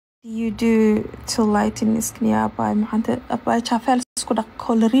you do to lighten skin by maxanta abay chafel isku dhaq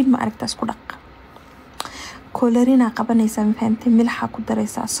colorin ma aragta isku dhaq colorina qabanaysa fahamtay milxa ku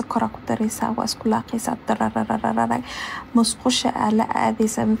dareysa sokor ku dareysa waa isku laaqaysa dararararara musqusha ala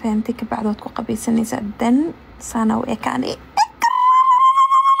aadaysa fahamtay ka bacdood ku qabaysanaysa dan sana oo ekani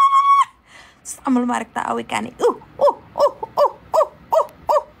amal ma aragta oo ekani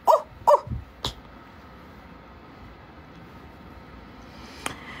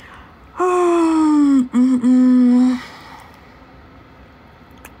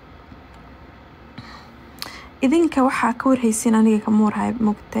idinka waxa ka warhaysin aniga ka moorhay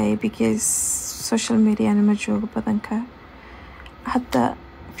mogtay because social media ma joogo badanka hatta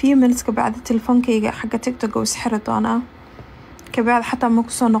few minutes ka bacda telefonkayga xagga TikTok oo isxira doona ka bacda hatta ma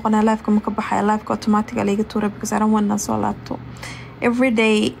ku soo noqonaa live ka ma ka baxay live ka automatically iga tuuray because I don't want to soo laabto every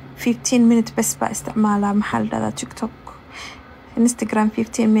day 15 minutes bas ba isticmaala maxal dada TikTok Instagram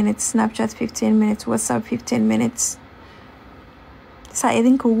 15 minutes Snapchat 15 minutes WhatsApp 15 minutes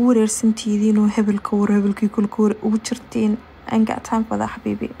idinka ugu wareersantidiin oo hebelka hebelkii kulkoor ugu jirteen and got time for that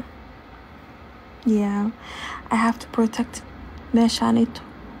habibi yeah I have to protect meeshaanito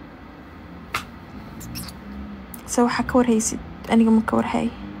so waxa ka warhaysid aniga ma ka warhay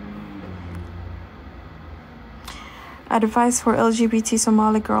advice for LGBT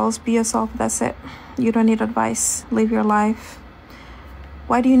Somali girls be yourself that's it you don't need advice live your life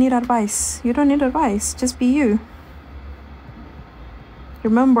why do you need advice you don't need advice just be you.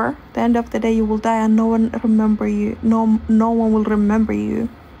 Remember, at the end of the day, you will die and no one remember you. No one will remember you.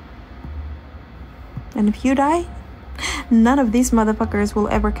 And if you die, none of these motherfuckers will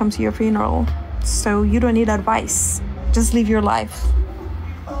ever come to your funeral. So you don't need advice. Just live your life.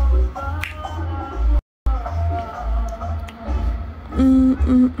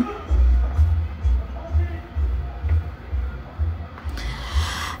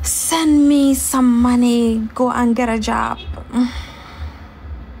 Send me some money. Go and get a job.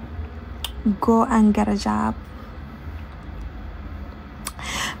 Go and get a job.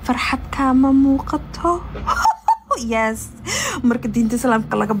 فرحت كاما موقته yes marka diinta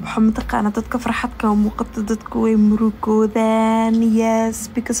islaamka laga baxo mataqaana dadka farxad ka muuqato dadku way murugoodaan yes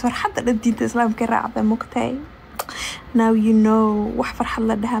because farxadda diinta islaamka raacda mugtay now you know wax farxad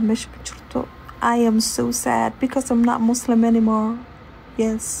la dhaha meesha ku jirto I am so sad because I'm not Muslim anymore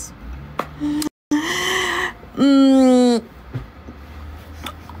yes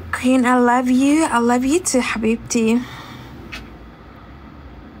Queen, I love you too, Habibti.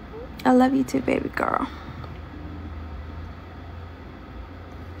 I love you too, baby girl.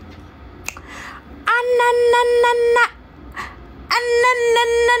 Ananana.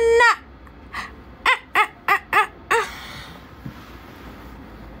 Ananana.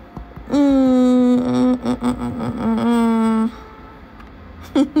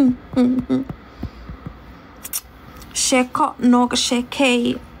 Sheko nog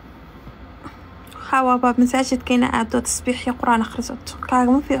shekay. How about مساجد كنا عادو تسبيح يا قرآن أخرجت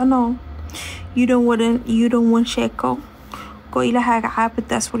كاغم في أنو you don't want sheko go إلى هاك عابد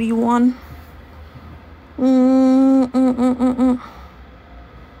that's what you want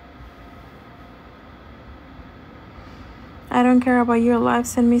I don't care about your life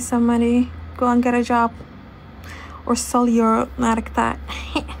send me some money go and get a job or sell your that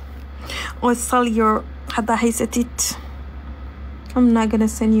or sell your حدا هيستيت I'm not gonna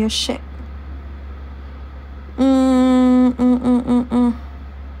send you shit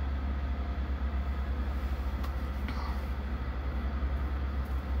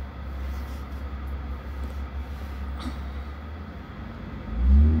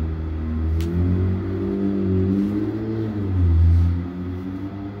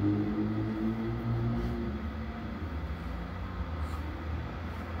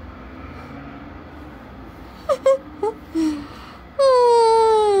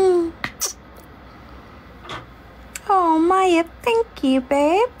Oh Maya, thank you,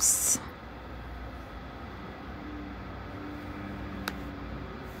 babes.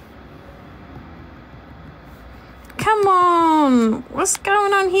 Come on, what's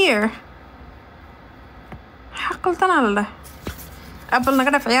going on here? حقلتنا الله. Apple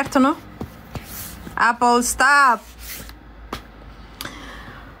نقدر في عيارتنا. Apple stop.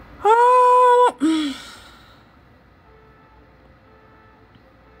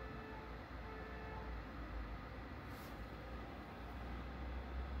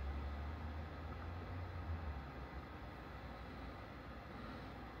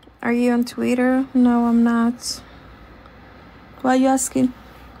 Are you on Twitter? No, I'm not. Why are you asking?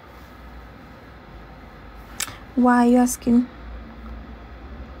 Why are you asking?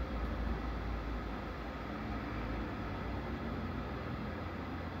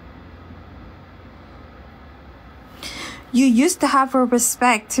 You used to have a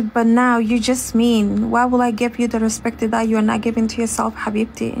respect, but now you just mean. Why will I give you the respect that you are not giving to yourself,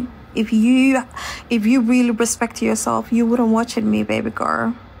 Habibti? If you really respect yourself, you wouldn't watch it, me, baby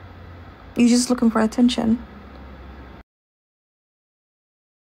girl. You're just looking for attention.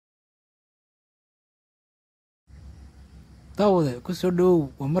 daawade ku soo dhow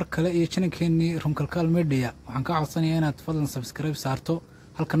waa mar kale iyo channelkeennii runkalkaal media waxaan ka codsanayaa inaad fadlan subscribe saarto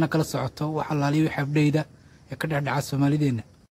halkana kala socoto waxa laaliyo xabdeyda ee ka dhacdhaca Soomaalideena